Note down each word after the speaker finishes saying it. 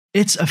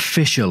It's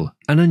official.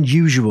 An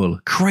unusual,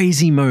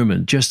 crazy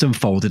moment just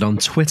unfolded on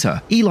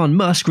Twitter. Elon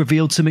Musk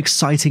revealed some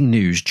exciting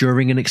news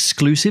during an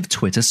exclusive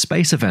Twitter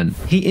Space event.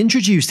 He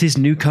introduced his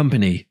new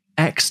company,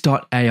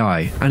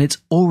 X.AI, and it's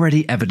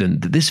already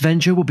evident that this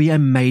venture will be a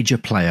major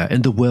player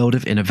in the world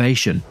of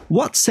innovation.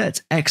 What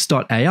sets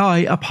X.AI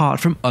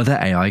apart from other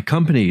AI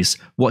companies?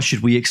 What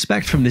should we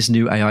expect from this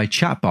new AI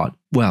chatbot?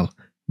 Well,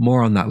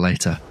 more on that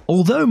later.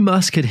 Although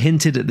Musk had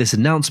hinted at this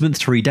announcement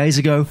 3 days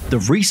ago, the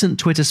recent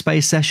Twitter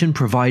Space session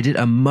provided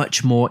a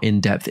much more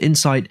in-depth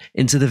insight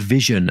into the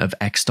vision of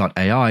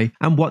X.AI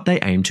and what they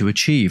aim to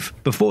achieve.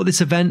 Before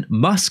this event,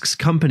 Musk's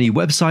company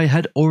website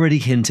had already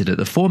hinted at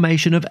the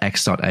formation of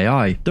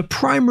X.AI. The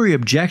primary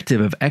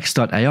objective of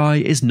X.AI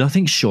is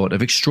nothing short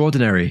of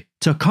extraordinary: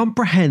 to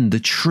comprehend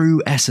the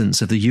true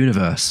essence of the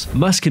universe.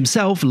 Musk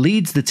himself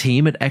leads the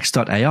team at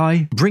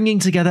X.AI, bringing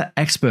together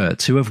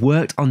experts who have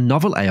worked on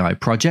novel AI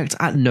projects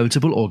at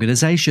notable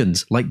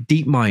organizations like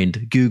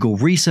DeepMind, Google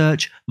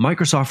Research,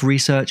 Microsoft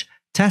Research,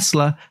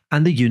 Tesla,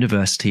 and the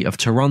University of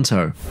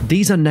Toronto.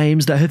 These are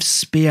names that have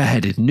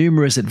spearheaded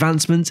numerous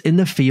advancements in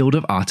the field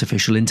of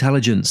artificial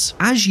intelligence.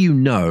 As you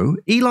know,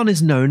 Elon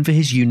is known for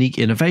his unique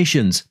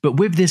innovations, but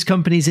with this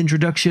company's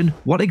introduction,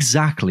 what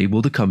exactly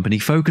will the company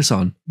focus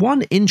on?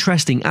 One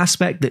interesting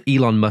aspect that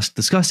Elon Musk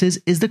discusses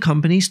is the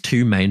company's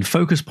two main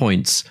focus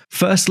points.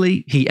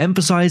 Firstly, he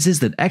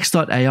emphasizes that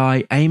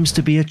X.AI aims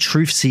to be a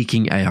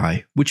truth-seeking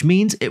AI, which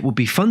means it will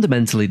be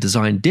fundamentally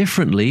designed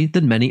differently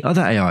than many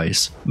other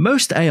AIs.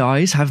 Most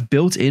AIs have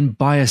built-in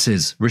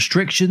biases,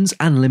 restrictions,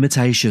 and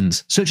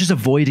limitations, such as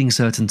avoiding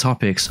certain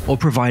topics or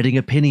providing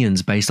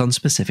opinions based on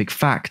specific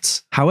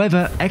facts.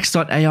 However,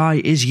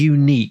 X.AI is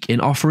unique in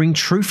offering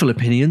truthful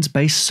opinions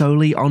based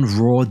solely on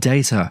raw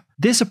data.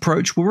 This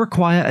approach will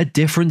require a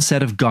different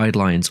set of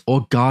guidelines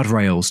or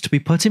guardrails to be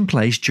put in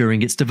place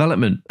during its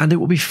development, and it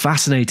will be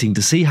fascinating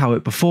to see how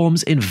it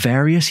performs in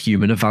various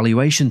human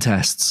evaluation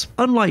tests.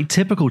 Unlike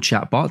typical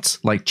chatbots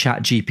like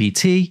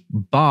ChatGPT,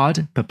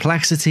 Bard,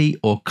 Perplexity,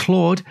 or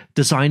Claude,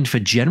 designed for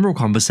general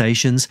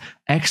conversations,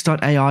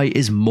 X.AI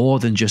is more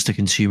than just a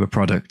consumer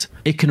product.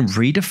 It can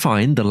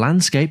redefine the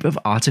landscape of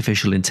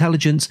artificial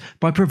intelligence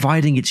by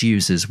providing its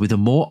users with a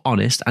more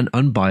honest and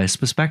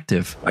unbiased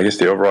perspective. I guess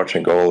the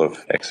overarching goal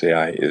of X.AI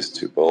is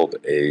to build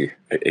a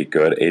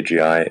good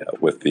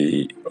AGI with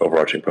the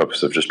overarching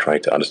purpose of just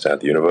trying to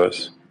understand the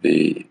universe.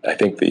 I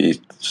think the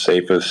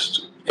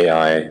safest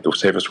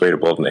way to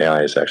build an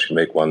AI is actually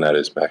make one that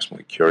is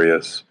maximally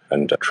curious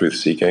and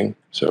truth-seeking.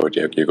 So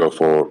you go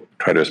for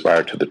try to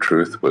aspire to the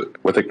truth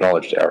with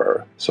acknowledged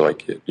error. So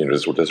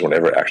does one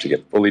ever actually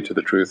get fully to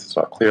the truth? It's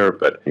not clear,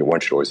 but one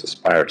should always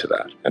aspire to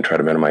that and try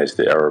to minimize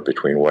the error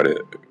between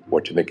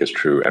what you think is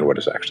true and what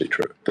is actually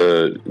true.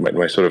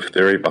 My sort of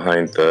theory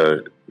behind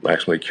the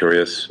maximally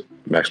curious,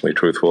 maximally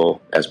truthful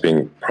as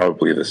being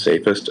probably the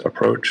safest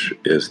approach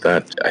is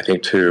that I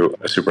think to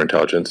a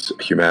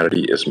superintelligence,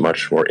 humanity is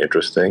much more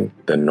interesting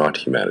than not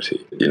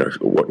humanity.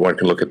 One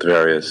can look at the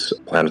various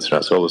planets in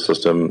our solar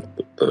system,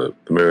 the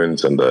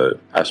moons and the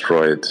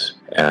asteroids,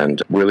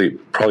 and really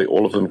probably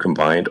all of them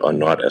combined are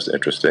not as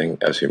interesting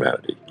as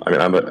humanity. I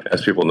mean,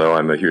 as people know,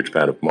 I'm a huge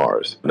fan of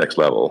Mars, next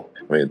level.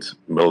 I mean, it's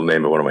the middle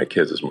name of one of my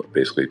kids is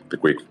basically the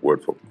Greek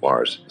word for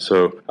Mars.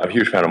 So I'm a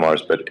huge fan of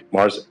Mars, but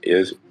Mars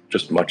is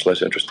just much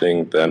less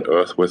interesting than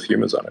Earth with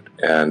humans on it.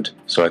 And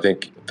so I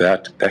think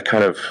that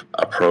kind of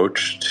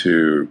approach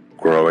to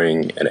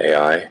growing an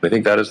AI, I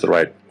think that is the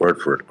right word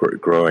for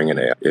it, growing an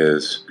AI,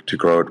 is to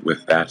grow it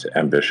with that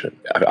ambition.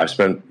 I've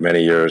spent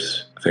many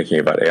years thinking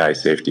about AI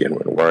safety and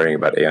worrying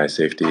about AI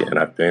safety, and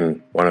I've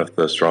been one of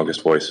the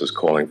strongest voices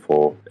calling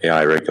for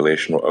AI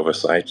regulation or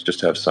oversight,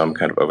 just to have some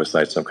kind of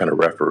oversight, some kind of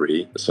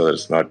referee, so that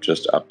it's not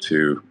just up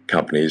to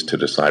companies to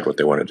decide what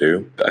they want to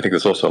do. I think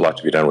there's also a lot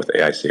to be done with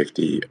AI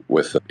safety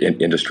with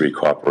industry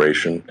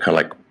cooperation, kind of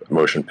like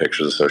Motion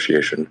Pictures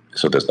Association.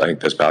 So I think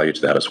there's value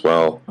to that as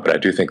well. But I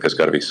do think there's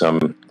got to be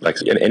some,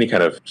 like in any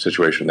kind of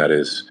situation that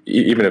is,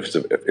 even if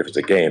it's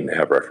a game, they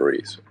have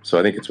referees. So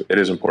I think it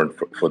is important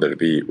for there to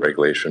be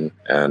regulation.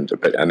 And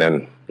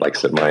then, like I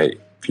said, my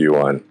view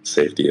on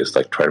safety is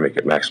like try to make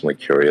it maximally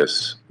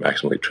curious,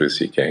 maximally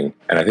truth-seeking.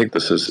 And I think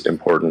this is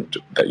important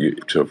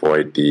to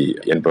avoid the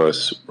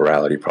inverse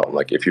morality problem.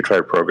 Like if you try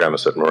to program a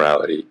certain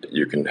morality,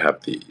 you can have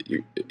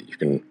you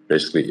can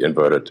basically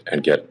invert it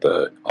and get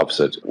the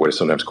opposite, what is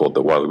sometimes called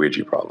the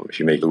Waluigi problem. If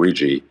you make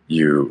Luigi,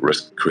 you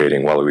risk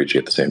creating Waluigi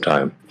at the same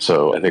time.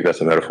 So I think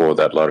that's a metaphor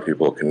that a lot of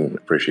people can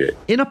appreciate.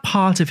 In a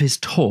part of his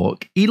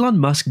talk, Elon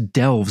Musk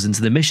delves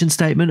into the mission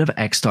statement of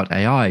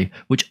X.AI,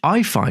 which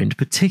I find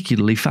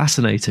particularly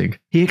fascinating.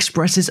 He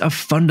expresses a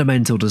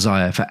fundamental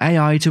desire for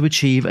AI to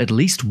achieve at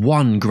least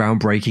one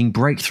groundbreaking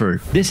breakthrough.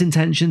 This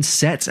intention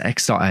sets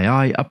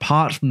X.AI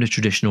apart from the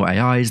traditional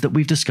AIs that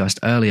we've discussed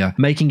earlier,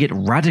 making it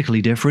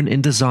radically different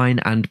in design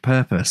and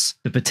purpose.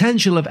 The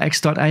potential of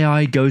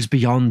X.AI goes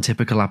beyond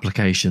typical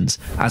applications,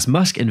 as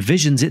Musk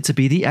envisions it to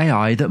be the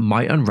AI that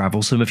might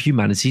unravel some of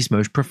humanity's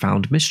most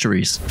profound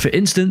mysteries. For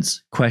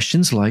instance,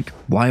 questions like,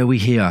 why are we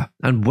here?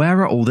 And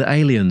where are all the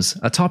aliens?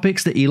 Are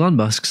topics that Elon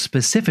Musk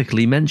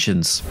specifically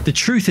mentions. The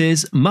truth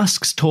is,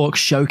 Musk's talk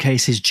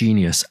showcase his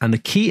genius and the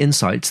key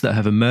insights that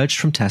have emerged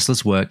from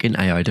Tesla's work in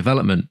AI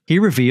development. He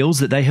reveals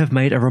that they have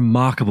made a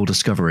remarkable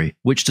discovery,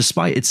 which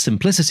despite its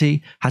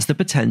simplicity, has the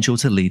potential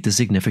to lead to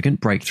significant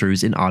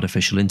breakthroughs in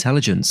artificial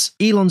intelligence.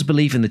 Elon's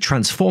belief in the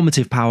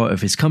transformative power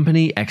of his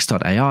company,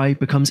 X.AI,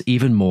 becomes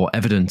even more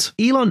evident.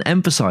 Elon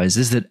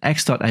emphasizes that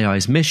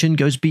X.AI's mission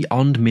goes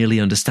beyond merely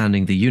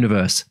understanding the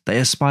universe. They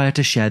aspire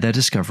to share their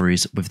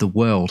discoveries with the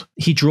world.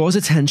 He draws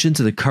attention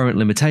to the current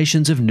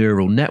limitations of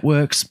neural networks,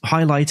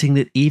 highlighting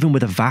that even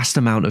with a vast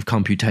amount of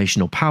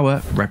computational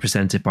power,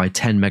 represented by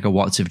 10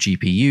 megawatts of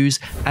GPUs,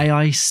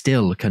 AI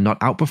still cannot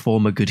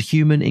outperform a good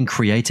human in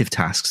creative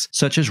tasks,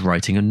 such as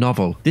writing a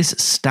novel. This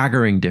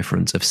staggering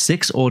difference of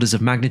 6 orders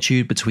of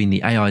magnitude between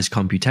the AI's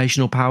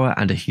computational power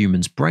and a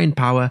human's brain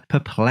power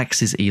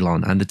perplexes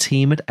Elon and the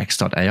team at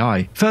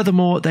X.AI.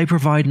 Furthermore, they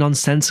provide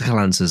nonsensical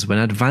answers when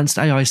advanced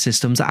AI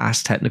systems are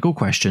asked technical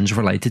questions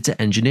related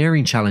to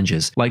engineering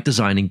challenges, like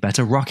designing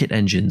better rocket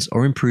engines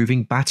or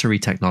improving battery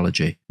technology.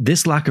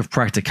 This lack of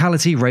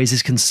practicality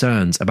raises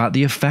concerns about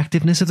the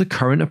effectiveness of the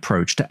current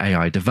approach to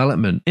AI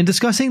development. In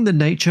discussing the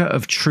nature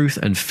of truth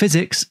and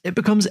physics, it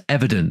becomes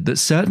evident that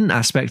certain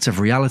aspects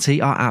of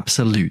reality are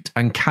absolute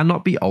and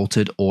cannot be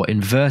altered or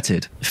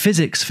inverted.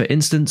 Physics, for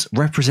instance,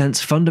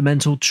 represents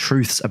fundamental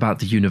truths about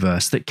the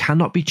universe that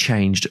cannot be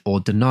changed or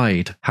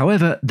denied.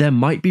 However, there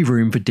might be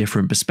room for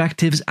different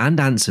perspectives and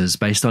answers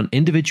based on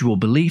individual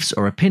beliefs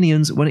or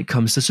opinions when it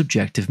comes to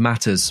subjective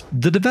matters.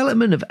 The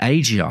development of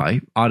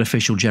AGI,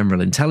 artificial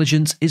general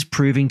intelligence, is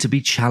proving to be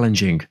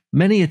challenging.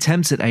 Many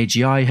attempts at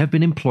AGI have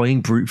been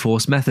employing brute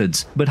force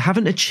methods, but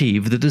haven't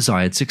achieved the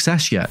desired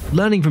success yet.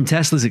 Learning from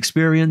Tesla's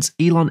experience,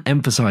 Elon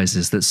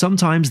emphasizes that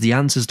sometimes the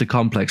answers to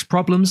complex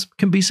problems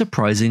can be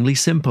surprisingly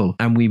simple,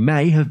 and we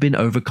may have been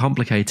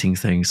overcomplicating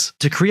things.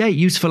 To create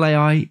useful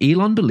AI,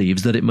 Elon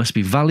believes that it must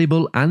be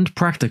valuable and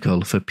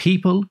practical for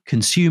people,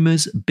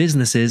 consumers,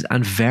 businesses,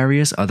 and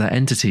various other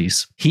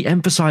entities. He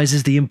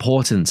emphasizes the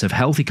importance of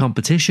healthy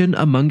competition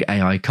among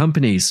AI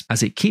companies,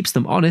 as it keeps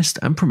them honest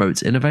and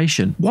promotes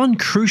innovation. One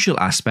crucial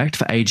aspect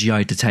for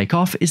AGI to take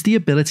off is the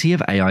ability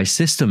of AI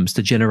systems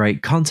to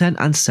generate content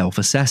and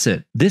self-assess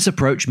it. This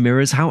approach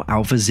mirrors how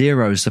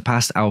AlphaZero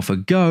surpassed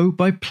AlphaGo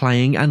by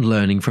playing and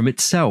learning from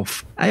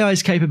itself.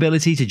 AI's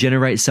capability to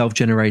generate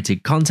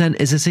self-generated content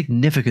is a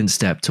significant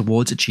step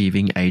towards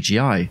achieving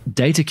AGI.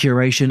 Data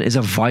curation is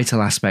a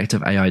vital aspect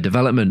of AI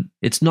development.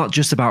 It's not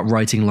just about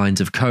writing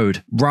lines of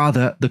code.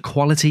 Rather, the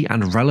quality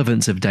and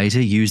relevance of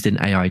data used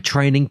in AI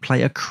training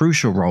play a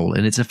crucial role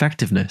in its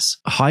effectiveness.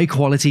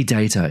 High-quality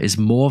data is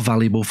more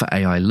valuable for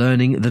AI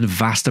learning than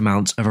vast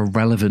amounts of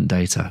irrelevant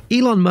data.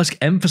 Elon Musk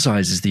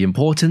emphasizes the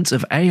importance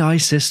of AI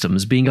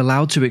systems being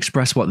allowed to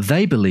express what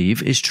they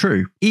believe is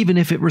true, even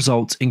if it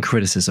results in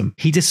criticism.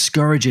 He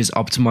discourages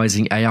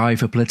optimizing AI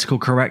for political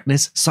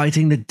correctness,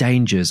 citing the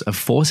dangers of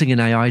forcing an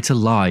AI to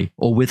lie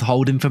or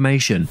withhold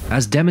information,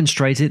 as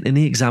demonstrated in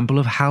the example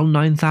of HAL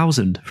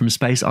 9000 from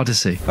Space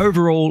Odyssey.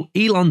 Overall,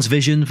 Elon's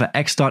vision for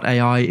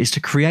X.AI is to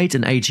create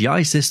an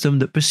AGI system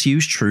that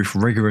pursues truth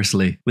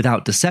rigorously,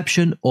 without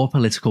deception or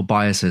political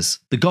biases.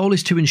 The goal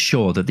is to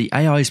ensure that the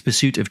AI's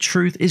pursuit of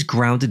truth is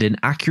grounded in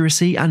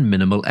accuracy and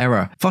minimal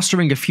error,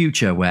 fostering a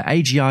future where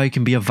AGI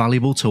can be a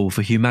valuable tool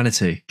for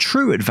humanity.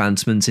 True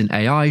advancements in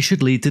AI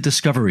should lead to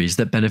discoveries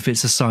that benefit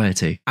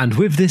society. And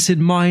with this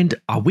in mind,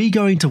 are we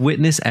going to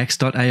witness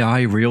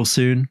X.AI real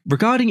soon?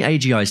 Regarding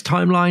AGI's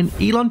timeline,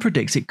 Elon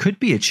predicts it could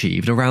be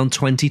achieved around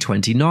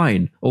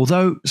 2029,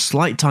 although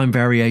slight time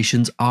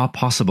variations are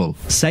possible.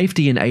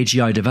 Safety in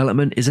AGI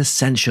development is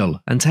essential,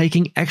 and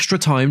taking extra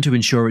time to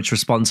ensure its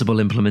responsible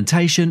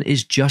implementation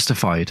is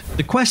justified.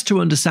 The quest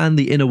to understand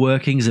the inner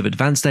workings of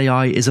advanced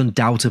AI is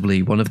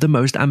undoubtedly one of the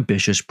most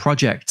ambitious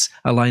projects,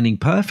 aligning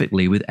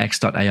perfectly with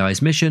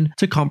X.AI's mission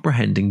to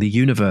comprehending the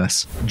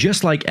universe.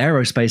 Just like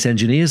aerospace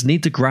engineers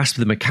need to grasp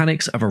the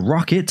mechanics of a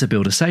rocket to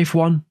build a safe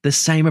one, the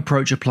same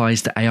approach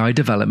applies to AI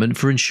development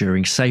for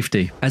ensuring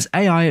safety. As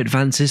AI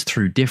advances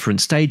through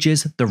different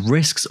stages, the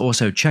risks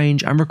also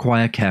change and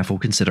require careful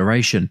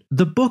consideration.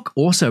 The book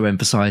also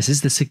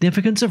emphasizes the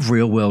significance of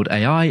real-world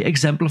AI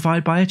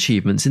exemplified by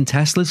achievements in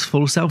Tesla's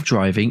full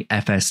self-driving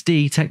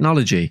FSD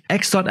technology.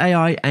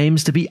 X.AI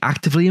aims to be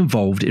actively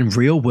involved in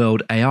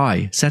real-world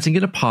AI, setting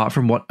it apart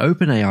from what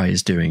OpenAI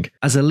is doing.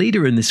 As a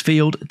leader in this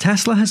field,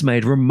 Tesla has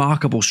made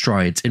remarkable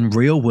strides in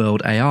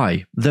real-world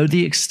AI, though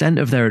the extent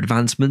of their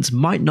advancements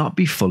might not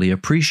be fully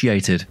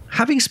appreciated.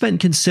 Having spent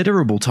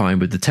considerable time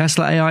with the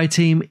Tesla AI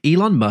team,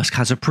 Elon Musk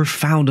has a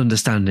profound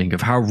understanding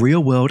of how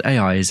real-world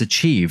AI is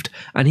achieved,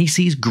 and he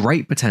sees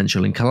great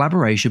potential in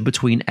collaboration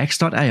between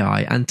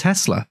X.AI and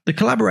Tesla. The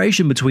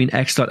collaboration between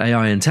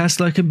X.AI and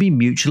Tesla can be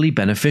mutually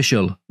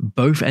beneficial.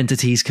 Both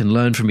entities can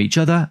learn from each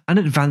other and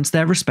advance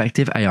their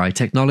respective AI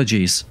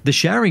technologies. The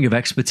sharing of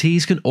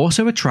expertise can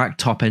also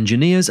attract top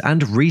engineers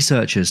and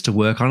researchers to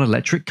work on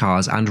electric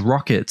cars and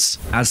rockets,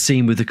 as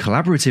seen with the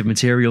collaborative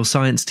material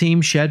science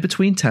team shared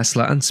between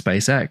Tesla and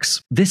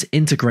SpaceX. This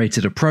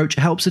integrated approach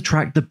helps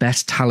attract the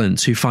best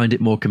talents who find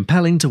it more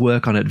compelling to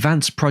work on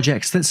advanced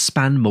projects that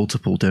span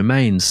multiple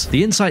domains.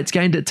 The insights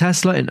gained at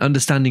Tesla in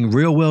understanding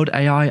real-world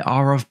AI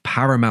are of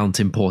paramount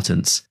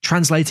importance.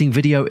 Translating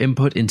video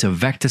input into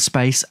vector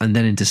space and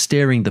then into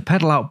steering the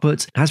pedal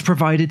output has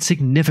provided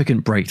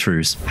significant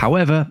breakthroughs.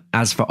 However,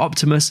 as for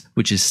Optimus,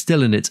 which is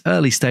still in its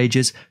early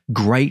stages,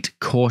 great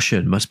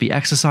caution must be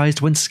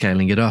exercised when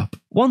scaling it up.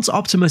 Once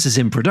Optimus is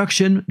in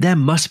production, there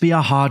must be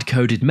a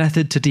hard-coded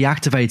method to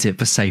deactivate it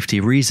for safety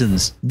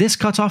reasons. This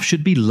cutoff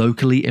should be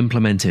locally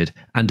implemented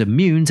and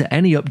immune to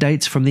any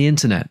updates from the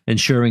internet,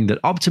 ensuring that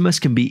Optimus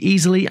can be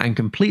easily and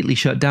completely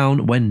shut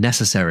down when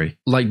necessary.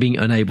 Like being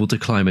unable to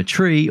climb a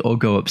tree or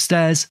go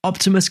upstairs,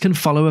 Optimus can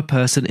follow a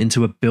person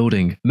into a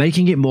building,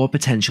 making it more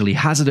potentially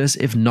hazardous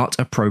if not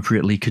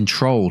appropriately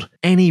controlled.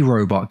 Any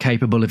robot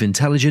capable of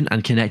intelligent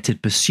and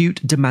connected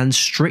pursuit demands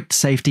strict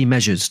safety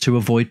measures to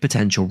avoid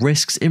potential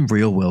risks in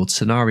real-world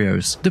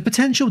scenarios. The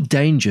potential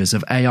dangers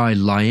of AI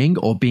lying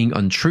or being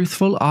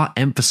untruthful are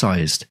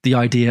emphasized. The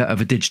idea of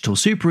a digital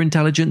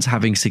superintelligence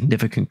having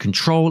significant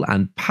control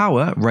and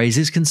power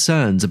raises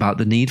concerns about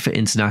the need for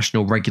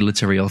international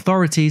regulatory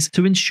authorities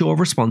to ensure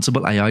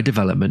responsible AI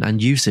development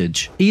and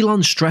usage.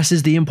 Elon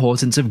stresses the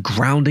importance of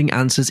grounding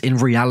answers in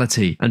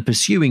reality and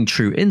pursuing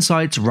true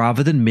insights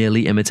rather than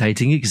merely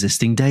imitating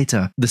existing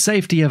data. The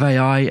safety of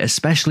AI,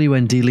 especially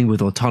when dealing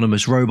with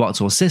autonomous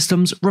robots or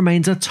systems,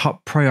 remains a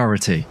top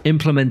priority.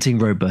 Implementing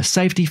robust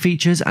safety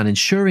features and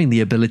ensuring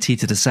the ability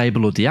to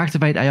disable or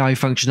deactivate AI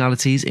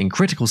functionalities in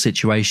critical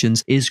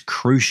situations is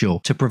crucial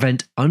to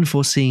prevent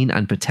unforeseen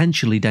and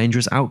potentially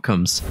dangerous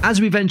outcomes.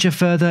 As we venture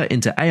further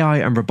into AI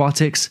and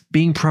robotics,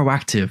 being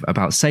proactive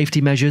about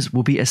safety measures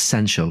will be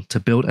essential to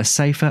build a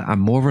safer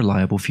and more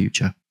reliable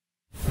future.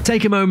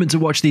 Take a moment to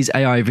watch these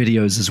AI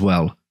videos as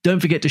well. Don't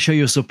forget to show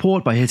your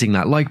support by hitting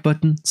that like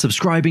button,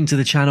 subscribing to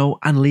the channel,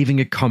 and leaving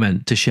a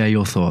comment to share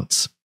your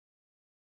thoughts.